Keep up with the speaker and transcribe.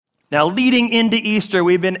Now, leading into Easter,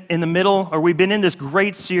 we've been in this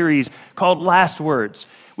great series called Last Words.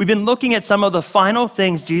 We've been looking at some of the final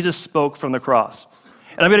things Jesus spoke from the cross.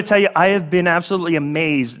 And I'm going to tell you, I have been absolutely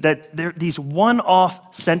amazed that these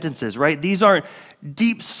one-off sentences, right? These aren't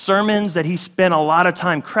deep sermons that he spent a lot of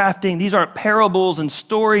time crafting. These aren't parables and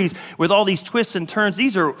stories with all these twists and turns.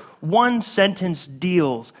 These are one-sentence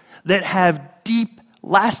deals that have deep,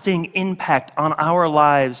 lasting impact on our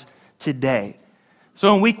lives today.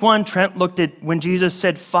 So in week 1, Trent looked at when Jesus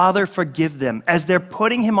said, "Father, forgive them." As they're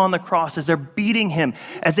putting him on the cross, as they're beating him,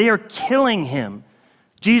 as they are killing him,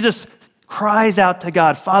 Jesus cries out to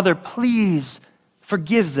God, "Father, please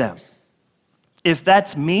forgive them." If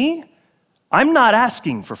that's me, I'm not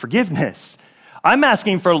asking for forgiveness. I'm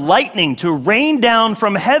asking for lightning to rain down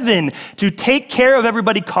from heaven to take care of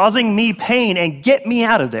everybody causing me pain and get me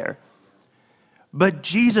out of there. But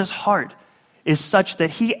Jesus' heart is such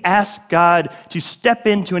that he asked God to step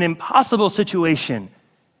into an impossible situation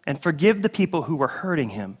and forgive the people who were hurting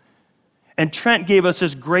him. And Trent gave us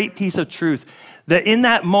this great piece of truth that in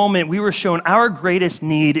that moment we were shown our greatest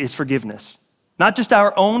need is forgiveness. Not just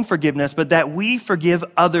our own forgiveness, but that we forgive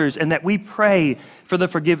others and that we pray for the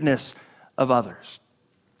forgiveness of others.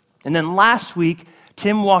 And then last week,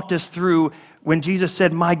 Tim walked us through when Jesus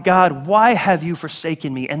said, "My God, why have you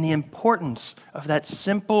forsaken me?" And the importance of that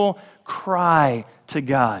simple cry to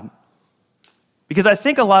God. Because I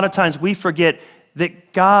think a lot of times we forget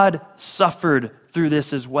that God suffered through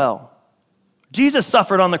this as well. Jesus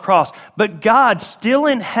suffered on the cross, but God, still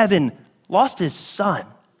in heaven, lost his son,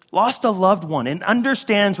 lost a loved one, and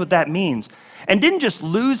understands what that means. And didn't just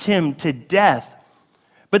lose him to death,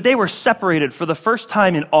 but they were separated for the first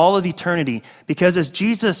time in all of eternity, because as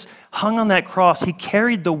Jesus hung on that cross, he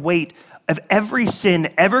carried the weight of every sin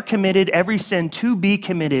ever committed, every sin to be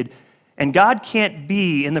committed. And God can't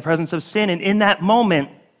be in the presence of sin. And in that moment,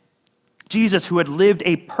 Jesus, who had lived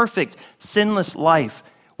a perfect, sinless life,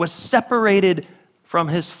 was separated from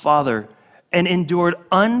his Father and endured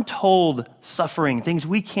untold suffering, things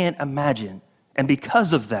we can't imagine. And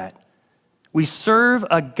because of that, we serve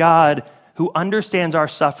a God who understands our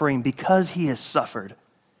suffering because he has suffered.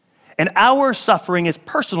 And our suffering is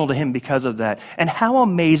personal to him because of that. And how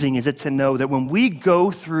amazing is it to know that when we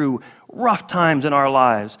go through rough times in our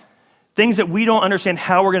lives, things that we don't understand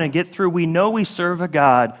how we're going to get through, we know we serve a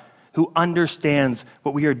God who understands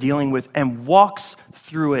what we are dealing with and walks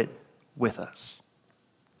through it with us.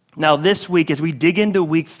 Now, this week, as we dig into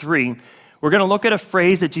week 3, we're going to look at a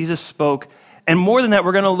phrase that Jesus spoke. And more than that,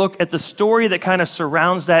 we're going to look at the story that kind of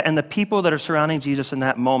surrounds that and the people that are surrounding Jesus in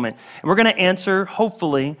that moment. And we're going to answer,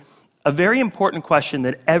 hopefully, a very important question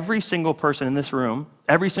that every single person in this room,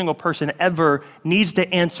 every single person ever needs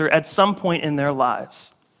to answer at some point in their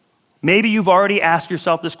lives. Maybe you've already asked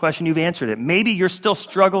yourself this question, you've answered it. Maybe you're still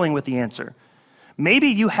struggling with the answer. Maybe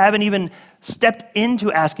you haven't even stepped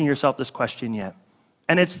into asking yourself this question yet.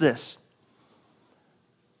 And it's this: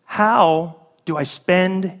 how do I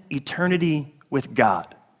spend eternity with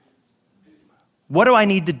God? What do I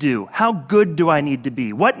need to do? How good do I need to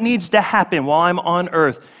be? What needs to happen while I'm on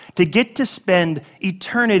earth to get to spend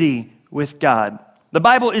eternity with God? The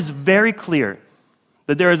Bible is very clear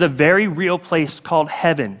that there is a very real place called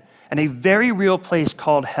heaven and a very real place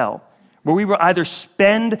called hell, where we will either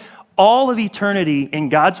spend all of eternity in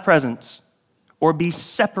God's presence or be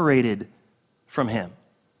separated from him.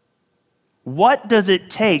 What does it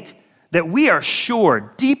take that we are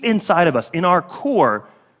sure deep inside of us, in our core,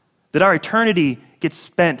 that our eternity gets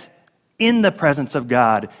spent in the presence of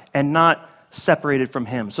God and not separated from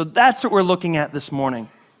him? So that's what we're looking at this morning.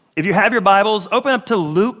 If you have your Bibles, open up to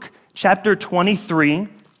Luke chapter 23.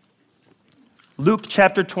 Luke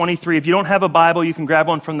chapter 23. If you don't have a Bible, you can grab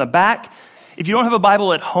one from the back. If you don't have a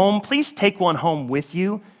Bible at home, please take one home with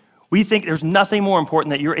you. We think there's nothing more important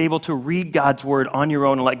that you're able to read God's word on your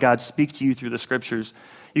own and let God speak to you through the scriptures.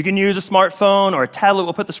 You can use a smartphone or a tablet.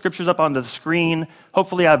 We'll put the scriptures up on the screen.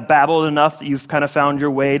 Hopefully I've babbled enough that you've kind of found your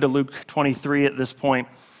way to Luke 23 at this point.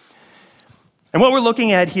 And what we're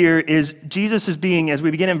looking at here is Jesus is being, as we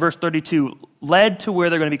begin in verse 32, led to where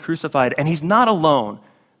they're going to be crucified, and he's not alone.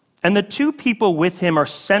 And the two people with him are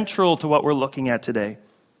central to what we're looking at today.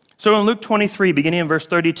 So in Luke 23, beginning in verse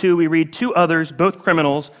 32, we read, 2 others, both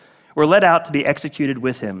criminals, were led out to be executed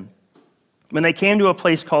with him. When they came to a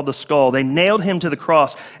place called the Skull, they nailed him to the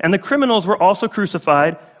cross, and the criminals were also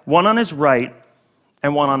crucified, one on his right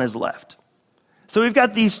and one on his left. So we've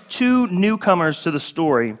got these 2 newcomers to the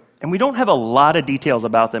story, and we don't have a lot of details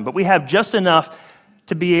about them, but we have just enough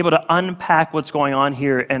to be able to unpack what's going on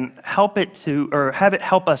here and have it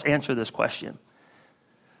help us answer this question.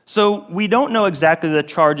 So we don't know exactly the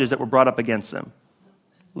charges that were brought up against them.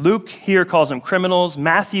 Luke here calls them criminals.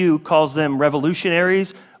 Matthew calls them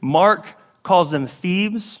revolutionaries. Mark calls them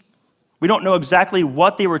thieves. We don't know exactly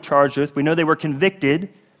what they were charged with. We know they were convicted.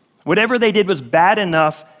 Whatever they did was bad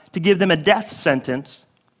enough to give them a death sentence,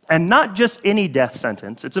 and not just any death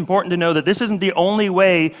sentence. It's important to know that this isn't the only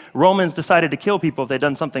way Romans decided to kill people if they'd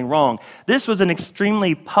done something wrong. This was an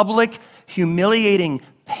extremely public, humiliating,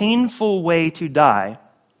 painful way to die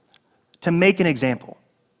to make an example.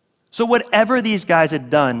 So whatever these guys had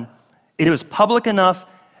done, it was public enough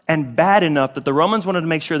and bad enough that the Romans wanted to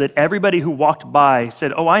make sure that everybody who walked by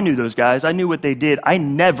said, oh, I knew those guys. I knew what they did. I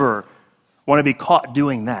never want to be caught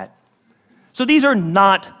doing that. So these are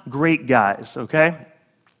not great guys, okay?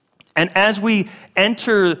 And as we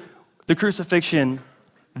enter the crucifixion,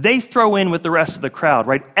 they throw in with the rest of the crowd,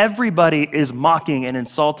 right? Everybody is mocking and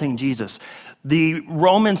insulting Jesus. The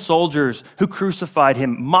Roman soldiers who crucified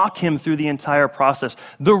him mock him through the entire process.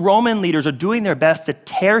 The Roman leaders are doing their best to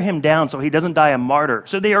tear him down so he doesn't die a martyr.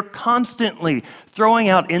 So they are constantly throwing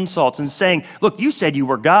out insults and saying, look, you said you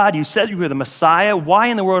were God. You said you were the Messiah. Why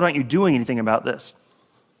in the world aren't you doing anything about this?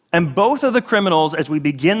 And both of the criminals, as we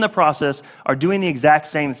begin the process, are doing the exact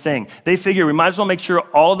same thing. They figure we might as well make sure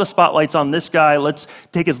all of the spotlight's on this guy. Let's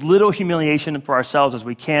take as little humiliation for ourselves as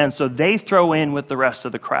we can. So they throw in with the rest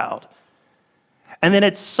of the crowd. And then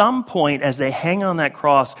at some point, as they hang on that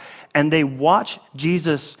cross and they watch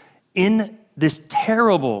Jesus in this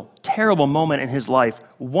terrible, terrible moment in his life,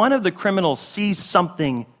 one of the criminals sees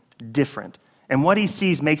something different. And what he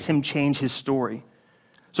sees makes him change his story.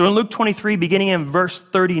 So in Luke 23, beginning in verse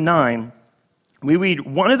 39, we read,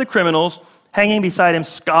 one of the criminals hanging beside him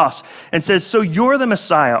scoffs and says, so you're the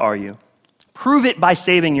Messiah, are you? Prove it by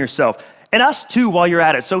saving yourself, and us too while you're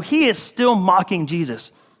at it. So he is still mocking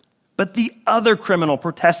Jesus. But the other criminal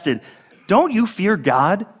protested, don't you fear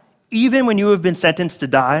God, even when you have been sentenced to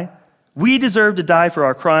die? We deserve to die for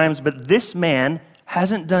our crimes, but this man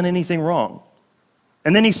hasn't done anything wrong.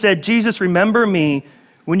 And then he said, Jesus, remember me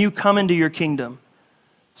when you come into your kingdom.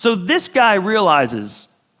 So this guy realizes,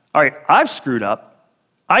 all right, I've screwed up.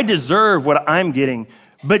 I deserve what I'm getting,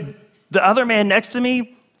 but the other man next to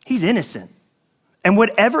me, he's innocent. And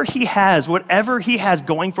whatever he has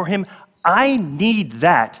going for him, I need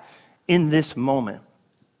that in this moment.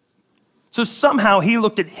 So somehow he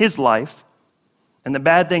looked at his life and the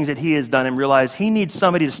bad things that he has done and realized he needs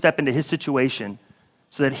somebody to step into his situation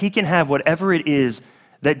so that he can have whatever it is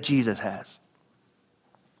that Jesus has.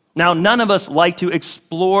 Now, none of us like to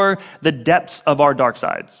explore the depths of our dark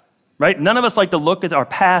sides, right? None of us like to look at our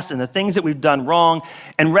past and the things that we've done wrong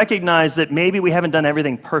and recognize that maybe we haven't done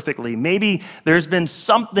everything perfectly. Maybe there's been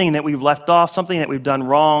something that we've left off, something that we've done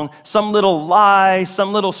wrong, some little lie,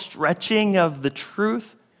 some little stretching of the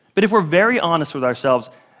truth. But if we're very honest with ourselves,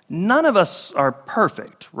 none of us are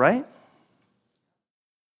perfect, right?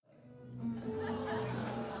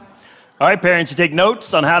 All right, parents, you take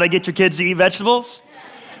notes on how to get your kids to eat vegetables?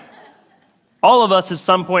 All of us at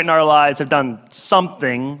some point in our lives have done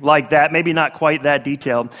something like that, maybe not quite that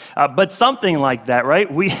detailed, but something like that,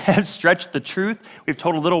 right? We have stretched the truth. We've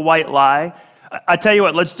told a little white lie. I tell you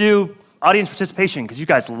what, let's do audience participation because you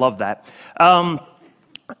guys love that.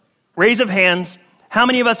 Raise of hands. How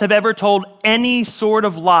many of us have ever told any sort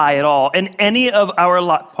of lie at all in any of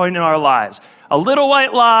our point in our lives? A little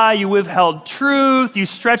white lie, you withheld truth, you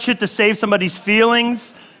stretch it to save somebody's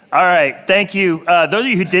feelings. All right, thank you. Those of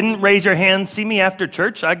you who didn't raise your hands, see me after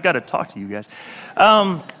church. I got to talk to you guys.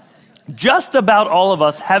 Just about all of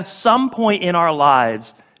us have some point in our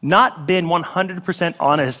lives not been 100%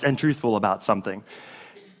 honest and truthful about something.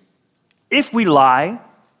 If we lie,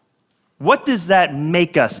 what does that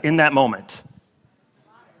make us in that moment?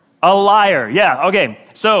 A liar. Yeah, okay.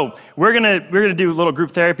 So we're gonna do a little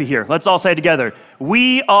group therapy here. Let's all say it together.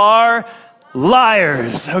 We are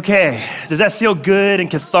liars. Okay. Does that feel good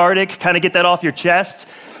and cathartic? Kind of get that off your chest?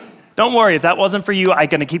 Don't worry, if that wasn't for you, I'm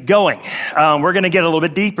going to keep going. We're going to get a little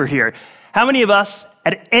bit deeper here. How many of us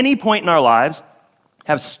at any point in our lives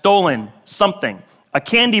have stolen something? A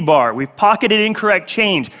candy bar, we've pocketed incorrect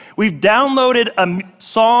change, we've downloaded a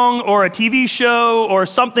song or a TV show or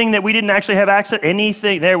something that we didn't actually have access,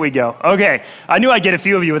 anything. There we go. Okay. I knew I'd get a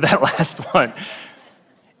few of you with that last one.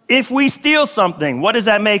 If we steal something, what does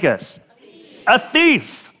that make us? A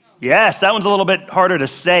thief. Yes, that one's a little bit harder to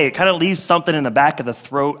say. It kind of leaves something in the back of the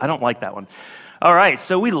throat. I don't like that one. All right,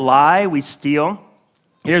 so we lie, we steal.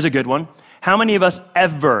 Here's a good one. How many of us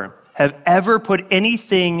have ever put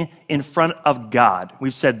anything in front of God?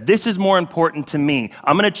 We've said, this is more important to me.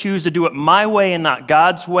 I'm going to choose to do it my way and not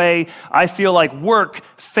God's way. I feel like work,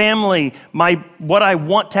 family, what I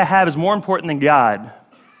want to have is more important than God.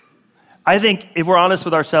 I think if we're honest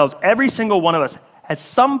with ourselves, every single one of us at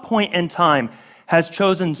some point in time has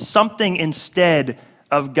chosen something instead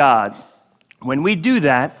of God. When we do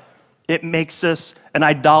that, it makes us an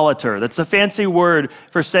idolater. That's a fancy word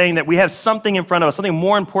for saying that we have something in front of us, something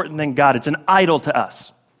more important than God. It's an idol to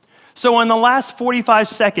us. So in the last 45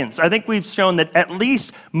 seconds, I think we've shown that at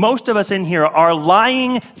least most of us in here are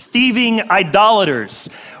lying, thieving idolaters.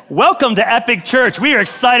 Welcome to Epic Church. We are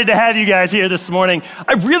excited to have you guys here this morning.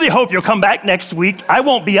 I really hope you'll come back next week. I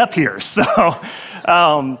won't be up here, so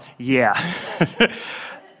yeah.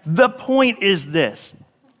 The point is this.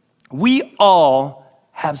 We all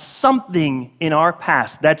have something in our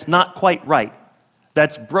past that's not quite right,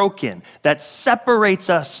 that's broken, that separates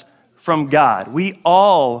us from God. We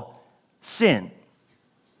all sin.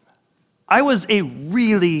 I was a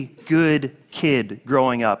really good kid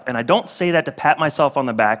growing up, and I don't say that to pat myself on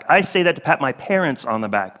the back. I say that to pat my parents on the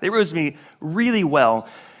back. They raised me really well.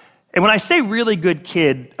 And when I say really good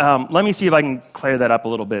kid, let me see if I can clear that up a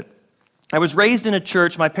little bit. I was raised in a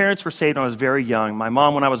church. My parents were saved when I was very young. My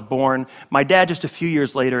mom when I was born, my dad just a few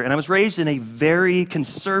years later, and I was raised in a very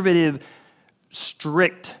conservative,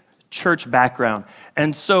 strict church background.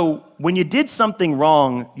 And so when you did something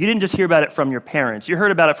wrong, you didn't just hear about it from your parents. You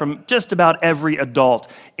heard about it from just about every adult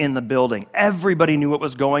in the building. Everybody knew what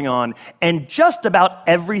was going on. And just about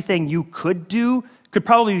everything you could do could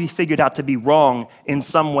probably be figured out to be wrong in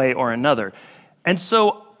some way or another. And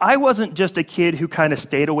so I wasn't just a kid who kind of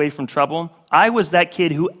stayed away from trouble. I was that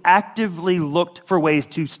kid who actively looked for ways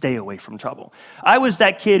to stay away from trouble. I was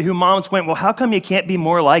that kid who moms went, well, how come you can't be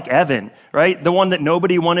more like Evan, right? The one that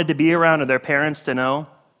nobody wanted to be around or their parents to know.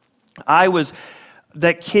 I was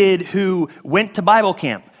that kid who went to Bible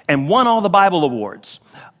camp and won all the Bible awards.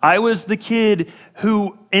 I was the kid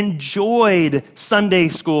who enjoyed Sunday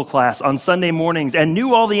school class on Sunday mornings and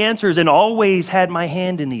knew all the answers and always had my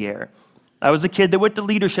hand in the air. I was the kid that went to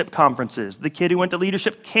leadership conferences, the kid who went to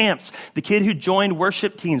leadership camps, the kid who joined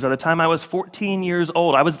worship teams by the time I was 14 years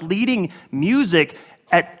old. I was leading music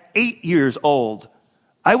at 8 years old.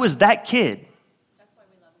 I was that kid. That's why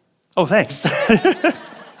we love you. Oh, thanks.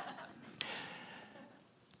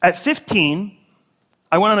 At 15,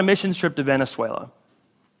 I went on a missions trip to Venezuela.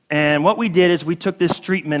 And what we did is we took this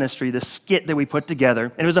street ministry, this skit that we put together,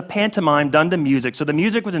 and it was a pantomime done to music. So the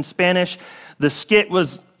music was in Spanish, the skit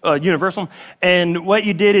was universal, and what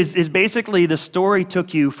you did is basically the story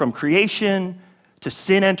took you from creation to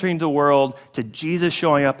sin entering the world to Jesus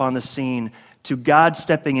showing up on the scene to God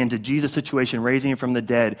stepping into Jesus' situation, raising him from the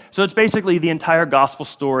dead. So it's basically the entire gospel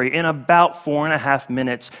story in about 4.5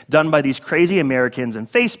 minutes done by these crazy Americans in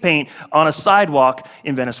face paint on a sidewalk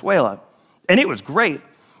in Venezuela. And it was great.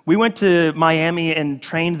 We went to Miami and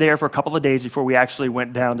trained there for a couple of days before we actually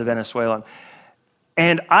went down to Venezuela.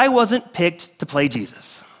 And I wasn't picked to play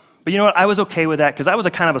Jesus. But you know what? I was okay with that because I was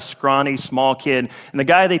a kind of a scrawny, small kid. And the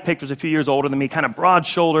guy they picked was a few years older than me, kind of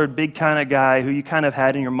broad-shouldered, big kind of guy who you kind of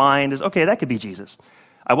had in your mind as, okay, that could be Jesus.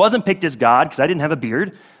 I wasn't picked as God because I didn't have a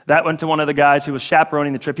beard. That went to one of the guys who was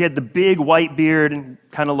chaperoning the trip. He had the big white beard and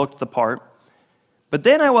kind of looked the part. But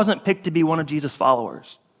then I wasn't picked to be one of Jesus'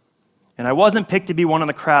 followers. And I wasn't picked to be one in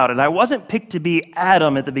the crowd. And I wasn't picked to be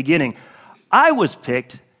Adam at the beginning. I was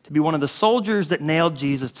picked to be one of the soldiers that nailed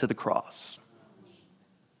Jesus to the cross.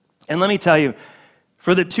 And let me tell you,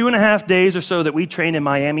 for the 2.5 days or so that we trained in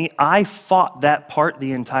Miami, I fought that part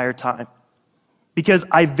the entire time. Because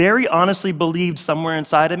I very honestly believed somewhere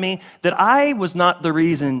inside of me that I was not the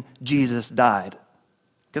reason Jesus died.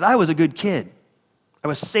 Because I was a good kid. I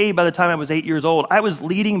was saved by the time I was 8 years old. I was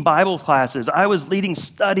leading Bible classes. I was leading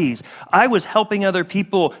studies. I was helping other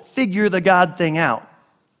people figure the God thing out.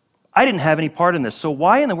 I didn't have any part in this. So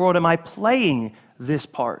why in the world am I playing this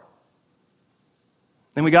part?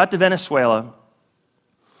 Then we got to Venezuela,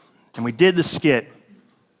 and we did the skit.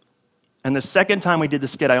 And the second time we did the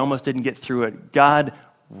skit, I almost didn't get through it. God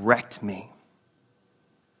wrecked me.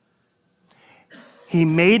 He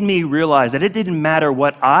made me realize that it didn't matter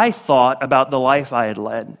what I thought about the life I had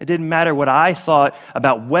led. It didn't matter what I thought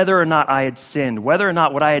about whether or not I had sinned, whether or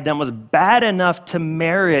not what I had done was bad enough to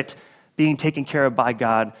merit being taken care of by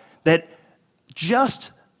God, that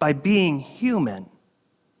just by being human,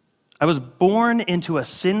 I was born into a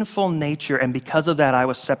sinful nature, and because of that, I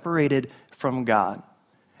was separated from God.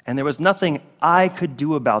 And there was nothing I could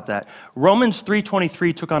do about that. Romans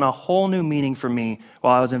 3:23 took on a whole new meaning for me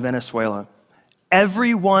while I was in Venezuela.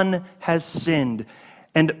 Everyone has sinned,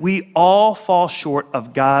 and we all fall short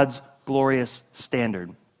of God's glorious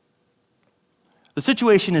standard. The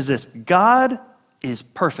situation is this: God is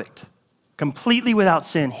perfect, completely without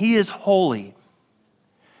sin. He is holy.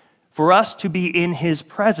 For us to be in his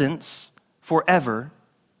presence forever,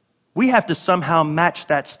 we have to somehow match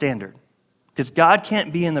that standard. because God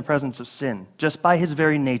can't be in the presence of sin just by his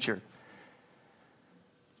very nature.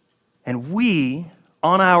 And we,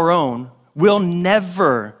 on our own, will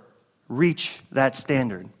never reach that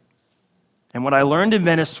standard. And what I learned in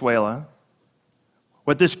Venezuela,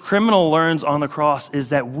 what this criminal learns on the cross, is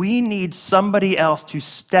that we need somebody else to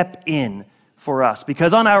step in for us.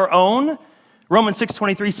 Because on our own, Romans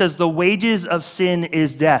 6:23 says the wages of sin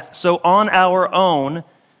is death. So on our own,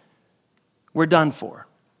 we're done for.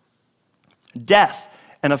 Death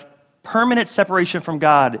and a permanent separation from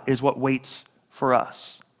God is what waits for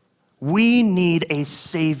us. We need a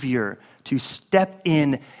Savior to step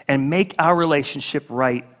in and make our relationship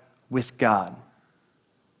right with God.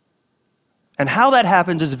 And how that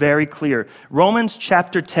happens is very clear. Romans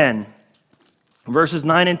chapter 10, verses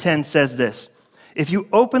 9 and 10 says this: if you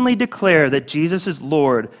openly declare that Jesus is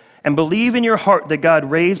Lord and believe in your heart that God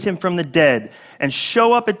raised him from the dead and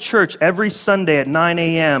show up at church every Sunday at 9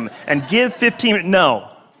 a.m. and give 15 no,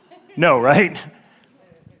 right?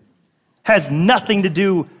 Has nothing to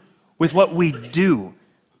do with what we do.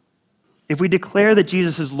 If we declare that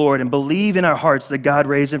Jesus is Lord and believe in our hearts that God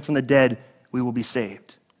raised him from the dead, we will be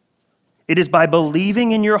saved. It is by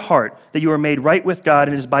believing in your heart that you are made right with God,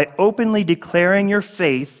 and it is by openly declaring your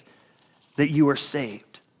faith that you are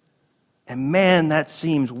saved. And man, that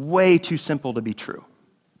seems way too simple to be true.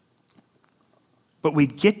 But we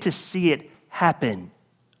get to see it happen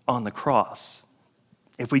on the cross.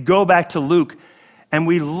 If we go back to Luke and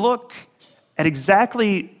we look at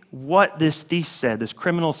exactly what this thief said, this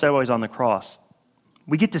criminal said while he's on the cross,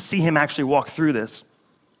 we get to see him actually walk through this.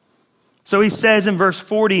 So he says in verse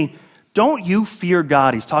 40, don't you fear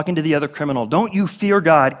God? He's talking to the other criminal. Don't you fear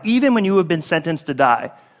God, even when you have been sentenced to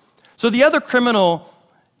die? So the other criminal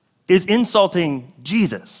is insulting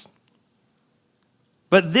Jesus.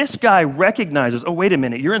 But this guy recognizes, oh, wait a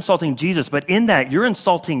minute, you're insulting Jesus, but in that, you're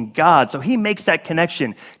insulting God. So he makes that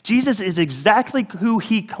connection. Jesus is exactly who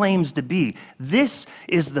he claims to be. This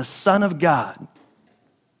is the Son of God.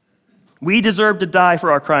 We deserve to die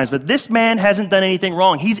for our crimes, but this man hasn't done anything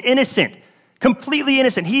wrong. He's innocent, completely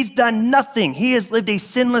innocent. He's done nothing. He has lived a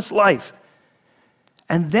sinless life.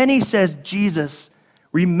 And then he says, Jesus,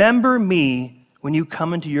 remember me when you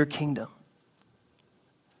come into your kingdom.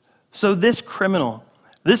 So this criminal,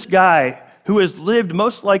 this guy who has lived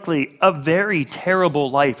most likely a very terrible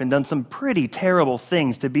life and done some pretty terrible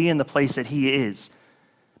things to be in the place that he is,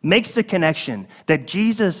 makes the connection that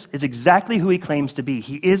Jesus is exactly who he claims to be.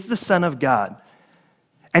 He is the Son of God.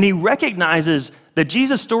 And he recognizes that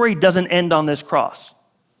Jesus' story doesn't end on this cross.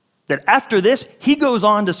 That after this, he goes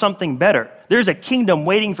on to something better. There's a kingdom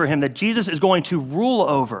waiting for him that Jesus is going to rule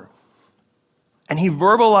over. And he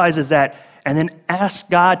verbalizes that and then asks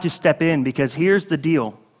God to step in, because here's the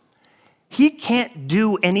deal. He can't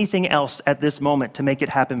do anything else at this moment to make it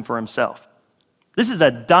happen for himself. This is a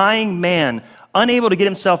dying man, unable to get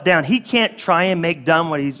himself down. He can't try and make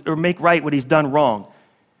right what he's done wrong.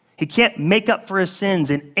 He can't make up for his sins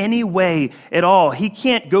in any way at all. He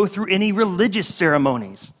can't go through any religious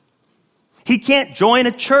ceremonies. He can't join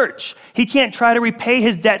a church. He can't try to repay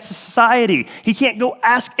his debt to society. He can't go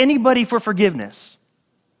ask anybody for forgiveness.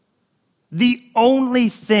 The only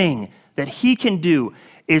thing that he can do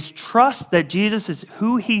is trust that Jesus is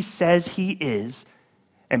who he says he is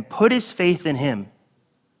and put his faith in him.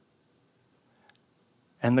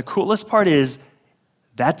 And the coolest part is,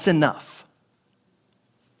 that's enough.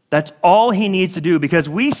 That's all he needs to do, because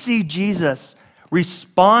we see Jesus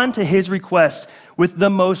respond to his request with the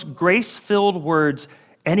most grace-filled words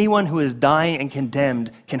anyone who is dying and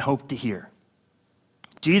condemned can hope to hear.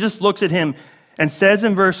 Jesus looks at him and says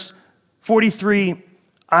in verse 43,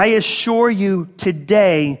 I assure you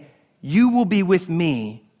today you will be with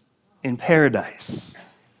me in paradise.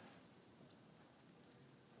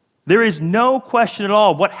 There is no question at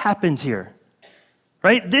all what happens here,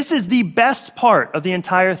 right? This is the best part of the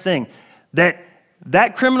entire thing, that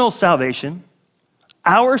criminal's salvation,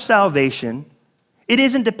 our salvation, it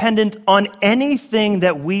isn't dependent on anything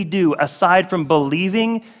that we do aside from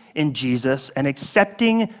believing in Jesus and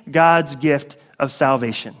accepting God's gift of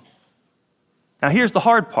salvation. Now, here's the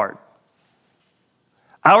hard part.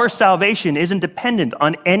 Our salvation isn't dependent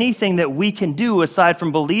on anything that we can do aside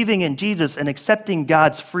from believing in Jesus and accepting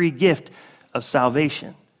God's free gift of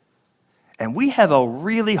salvation. And we have a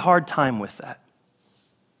really hard time with that.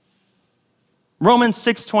 Romans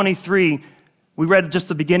 6:23, we read just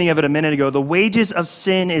the beginning of it a minute ago. The wages of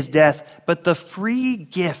sin is death, but the free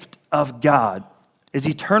gift of God is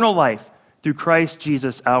eternal life through Christ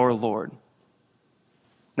Jesus our Lord.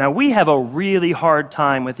 Now, we have a really hard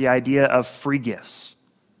time with the idea of free gifts.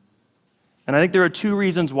 And I think there are two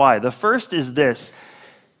reasons why. The first is this.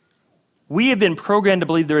 we have been programmed to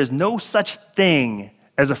believe there is no such thing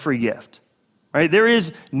as a free gift. Right? There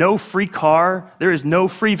is no free car, there is no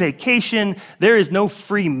free vacation, there is no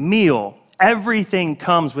free meal. Everything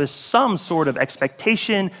comes with some sort of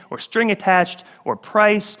expectation or string attached or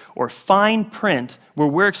price or fine print where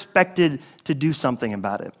we're expected to do something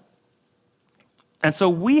about it. And so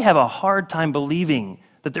we have a hard time believing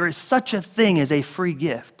that there is such a thing as a free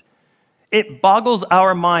gift. It boggles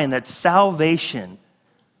our mind that salvation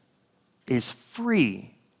is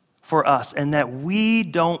free for us and that we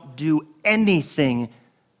don't do anything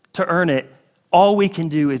to earn it. All we can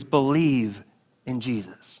do is believe in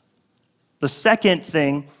Jesus. The second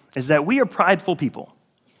thing is that we are prideful people.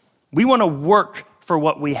 We want to work for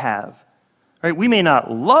what we have. Right? We may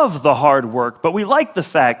not love the hard work, but we like the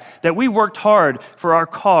fact that we worked hard for our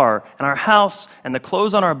car and our house and the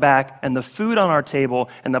clothes on our back and the food on our table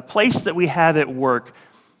and the place that we have at work.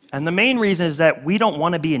 And the main reason is that we don't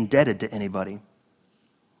want to be indebted to anybody.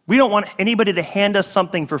 We don't want anybody to hand us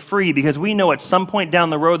something for free because we know at some point down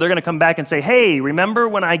the road they're going to come back and say, hey, remember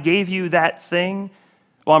when I gave you that thing?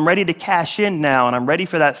 Well, I'm ready to cash in now, and I'm ready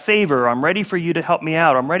for that favor. I'm ready for you to help me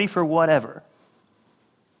out. I'm ready for whatever.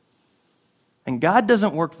 And God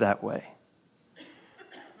doesn't work that way.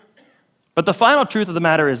 But the final truth of the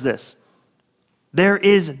matter is this. There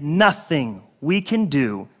is nothing we can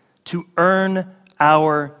do to earn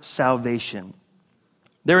our salvation.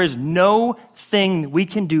 There is no thing we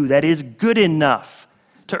can do that is good enough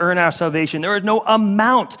to earn our salvation. There is no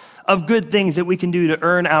amount of good things that we can do to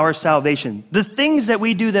earn our salvation. The things that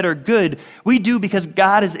we do that are good, we do because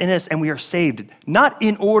God is in us and we are saved, not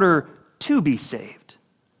in order to be saved.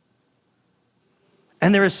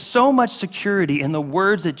 And there is so much security in the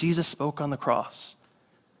words that Jesus spoke on the cross.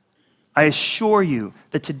 I assure you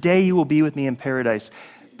that today you will be with me in paradise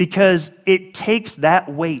because it takes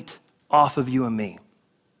that weight off of you and me.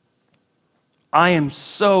 I am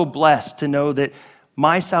so blessed to know that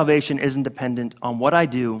my salvation isn't dependent on what I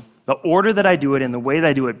do, the order that I do it, and the way that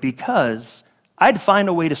I do it, because I'd find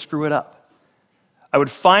a way to screw it up. I would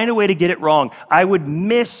find a way to get it wrong. I would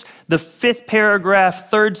miss the 5th paragraph,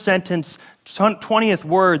 3rd sentence, 20th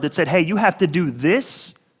word that said, hey, you have to do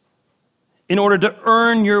this in order to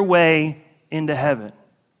earn your way into heaven.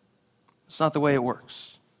 It's not the way it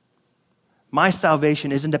works. My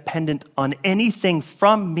salvation isn't dependent on anything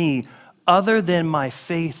from me other than my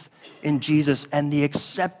faith in Jesus and the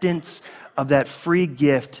acceptance of that free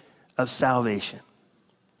gift of salvation.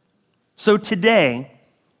 So today,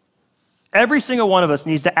 every single one of us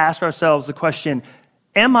needs to ask ourselves the question,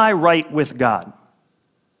 am I right with God?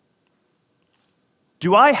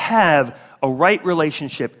 Do I have a right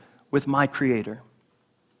relationship with my Creator?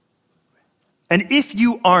 And if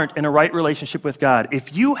you aren't in a right relationship with God,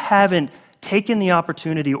 if you haven't taken the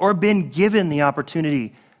opportunity or been given the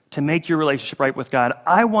opportunity to make your relationship right with God,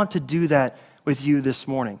 I want to do that with you this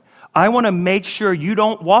morning. I want to make sure you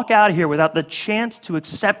don't walk out of here without the chance to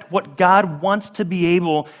accept what God wants to be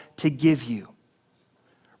able to give you.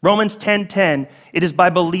 Romans 10:10, it is by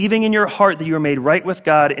believing in your heart that you are made right with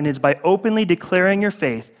God, and it is by openly declaring your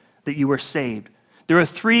faith that you are saved. There are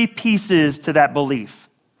 3 pieces to that belief.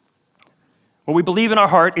 What we believe in our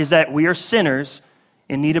heart is that we are sinners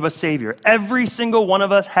in need of a Savior. Every single one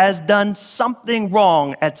of us has done something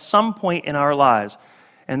wrong at some point in our lives,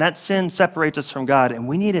 and that sin separates us from God, and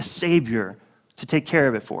we need a Savior to take care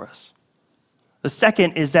of it for us. The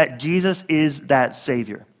second is that Jesus is that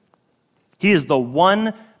Savior. He is the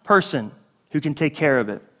one person who can take care of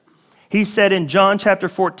it. He said in John chapter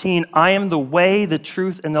 14, I am the way, the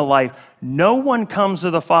truth, and the life. No one comes to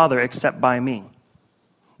the Father except by me.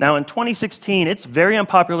 Now, in 2016, it's very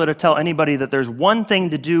unpopular to tell anybody that there's one thing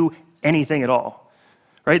to do anything at all,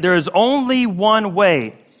 right? There is only one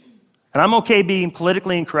way, and I'm okay being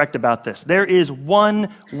politically incorrect about this. There is one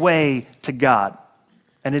way to God,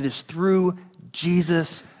 and it is through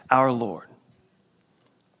Jesus our Lord.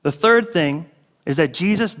 The third thing is that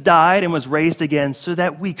Jesus died and was raised again so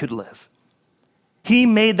that we could live. He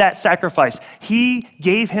made that sacrifice. He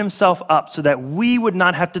gave himself up so that we would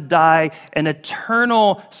not have to die an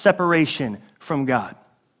eternal separation from God.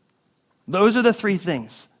 Those are the 3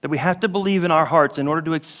 things that we have to believe in our hearts in order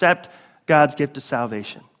to accept God's gift of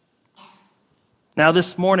salvation. Now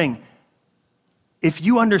this morning, if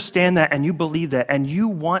you understand that and you believe that and you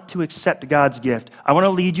want to accept God's gift, I want to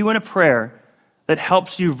lead you in a prayer that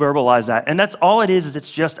helps you verbalize that. And that's all it is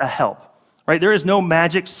it's just a help. Right? There is no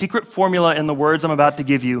magic secret formula in the words I'm about to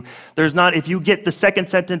give you. There's not, if you get the second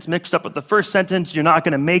sentence mixed up with the first sentence, you're not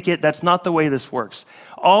going to make it. That's not the way this works.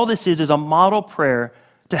 All this is a model prayer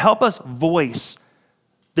to help us voice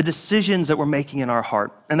the decisions that we're making in our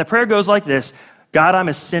heart. And the prayer goes like this: God, I'm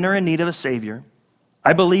a sinner in need of a Savior.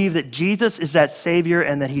 I believe that Jesus is that Savior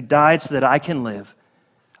and that he died so that I can live.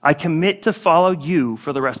 I commit to follow you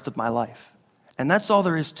for the rest of my life. And that's all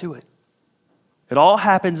there is to it. It all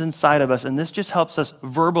happens inside of us, and this just helps us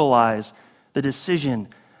verbalize the decision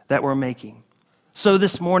that we're making. So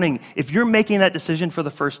this morning, if you're making that decision for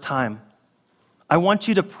the first time, I want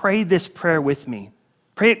you to pray this prayer with me.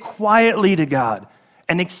 Pray it quietly to God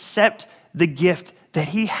and accept the gift that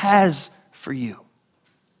he has for you.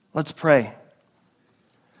 Let's pray.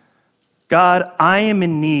 God, I am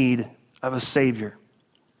in need of a Savior.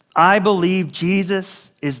 I believe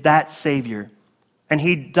Jesus is that Savior, and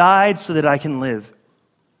he died so that I can live.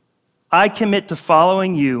 I commit to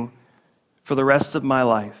following you for the rest of my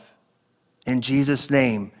life. In Jesus'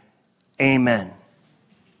 name, amen.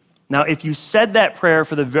 Now, if you said that prayer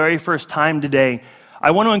for the very first time today,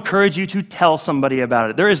 I want to encourage you to tell somebody about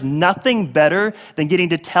it. There is nothing better than getting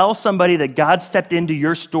to tell somebody that God stepped into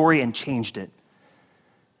your story and changed it.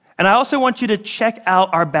 And I also want you to check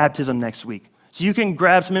out our baptism next week. So you can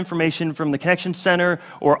grab some information from the Connection Center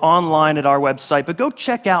or online at our website, but go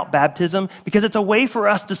check out baptism because it's a way for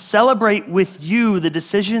us to celebrate with you the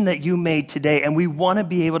decision that you made today, and we want to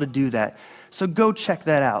be able to do that. So go check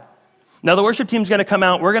that out. Now the worship team's going to come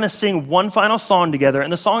out. We're going to sing one final song together,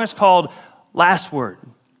 and the song is called Last Word.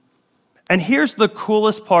 And here's the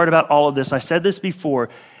coolest part about all of this. I said this before,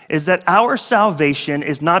 is that our salvation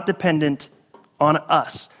is not dependent on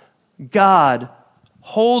us. God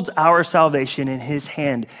holds our salvation in his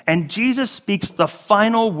hand, and Jesus speaks the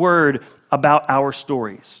final word about our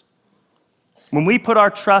stories. When we put our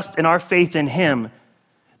trust and our faith in him,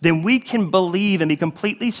 then we can believe and be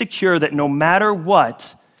completely secure that no matter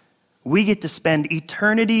what, we get to spend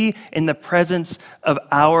eternity in the presence of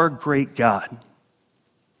our great God.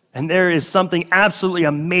 And there is something absolutely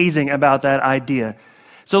amazing about that idea.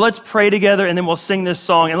 So let's pray together and then we'll sing this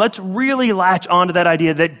song. And let's really latch onto that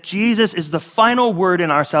idea that Jesus is the final word in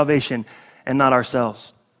our salvation and not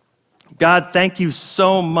ourselves. God, thank you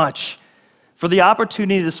so much for the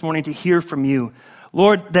opportunity this morning to hear from you.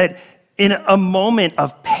 Lord, that in a moment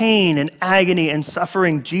of pain and agony and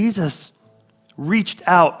suffering, Jesus reached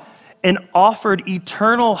out and offered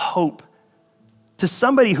eternal hope to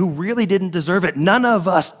somebody who really didn't deserve it. None of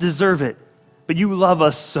us deserve it, but you love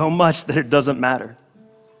us so much that it doesn't matter.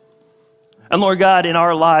 And Lord God, in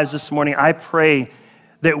our lives this morning, I pray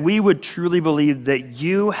that we would truly believe that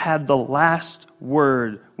you have the last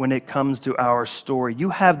word when it comes to our story. You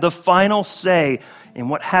have the final say in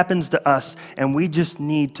what happens to us, and we just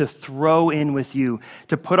need to throw in with you,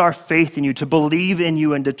 to put our faith in you, to believe in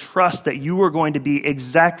you, and to trust that you are going to be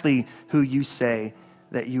exactly who you say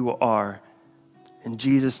that you are. In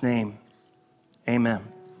Jesus' name, amen.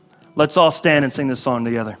 Let's all stand and sing this song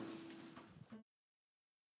together.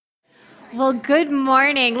 Well, good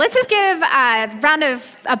morning. Let's just give a round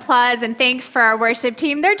of applause and thanks for our worship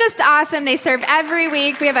team. They're just awesome. They serve every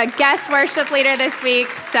week. We have a guest worship leader this week,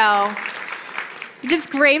 so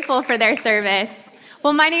just grateful for their service.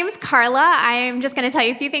 Well, my name is Carla. I am just going to tell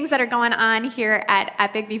you a few things that are going on here at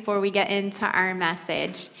Epic before we get into our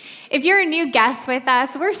message. If you're a new guest with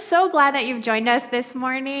us, we're so glad that you've joined us this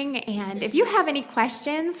morning. And if you have any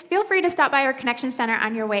questions, feel free to stop by our Connection Center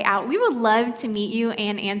on your way out. We would love to meet you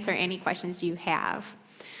and answer any questions you have.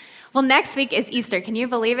 Well, next week is Easter. Can you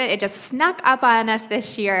believe it? It just snuck up on us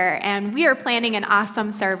this year, and we are planning an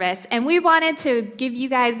awesome service. And we wanted to give you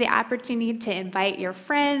guys the opportunity to invite your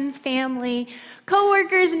friends, family,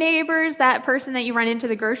 coworkers, neighbors, that person that you run into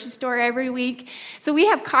the grocery store every week. So we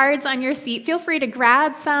have cards on your seat. Feel free to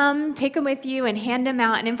grab some, take them with you, and hand them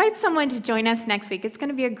out, and invite someone to join us next week. It's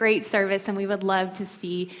going to be a great service, and we would love to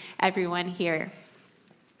see everyone here.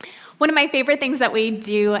 One of my favorite things that we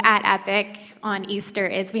do at Epic on Easter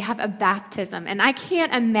is we have a baptism. And I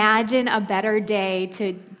can't imagine a better day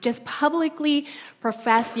to just publicly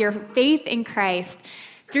profess your faith in Christ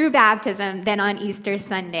through baptism than on Easter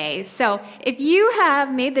Sunday. So if you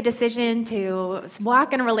have made the decision to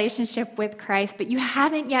walk in a relationship with Christ, but you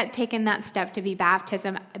haven't yet taken that step to be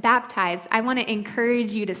baptized, I want to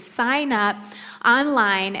encourage you to sign up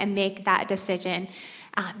online and make that decision.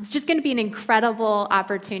 It's just going to be an incredible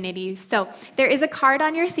opportunity. So there is a card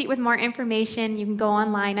on your seat with more information. You can go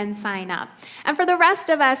online and sign up. And for the rest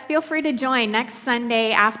of us, feel free to join next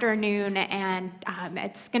Sunday afternoon. And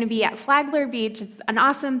it's going to be at Flagler Beach. It's an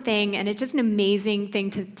awesome thing, and it's just an amazing thing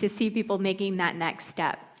to see people making that next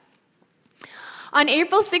step. On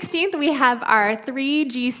April 16th, we have our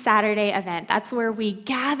 3G Saturday event. That's where we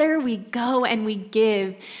gather, we go, and we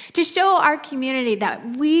give to show our community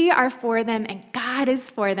that we are for them and God is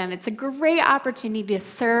for them. It's a great opportunity to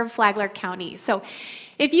serve Flagler County. So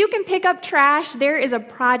If you can pick up trash, there is a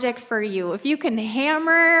project for you. If you can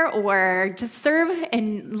hammer or just serve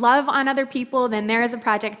and love on other people, then there is a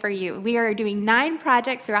project for you. We are doing 9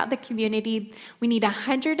 projects throughout the community. We need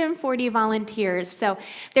 140 volunteers. So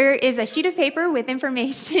there is a sheet of paper with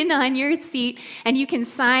information on your seat, and you can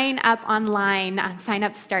sign up online. Sign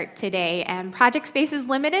up start today. And project space is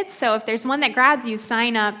limited, so if there's one that grabs you,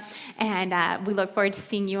 sign up, and we look forward to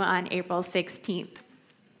seeing you on April 16th.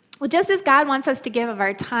 Well, just as God wants us to give of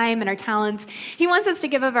our time and our talents, He wants us to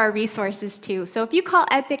give of our resources too. So if you call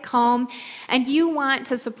Epic home and you want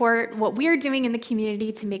to support what we're doing in the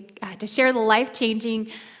community to share the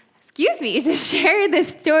life-changing, to share the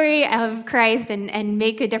story of Christ and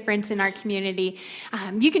make a difference in our community,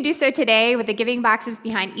 you can do so today with the giving boxes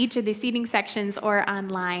behind each of the seating sections or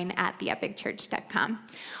online at theepicchurch.com.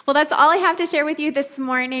 Well, that's all I have to share with you this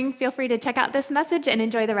morning. Feel free to check out this message and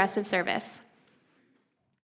enjoy the rest of service.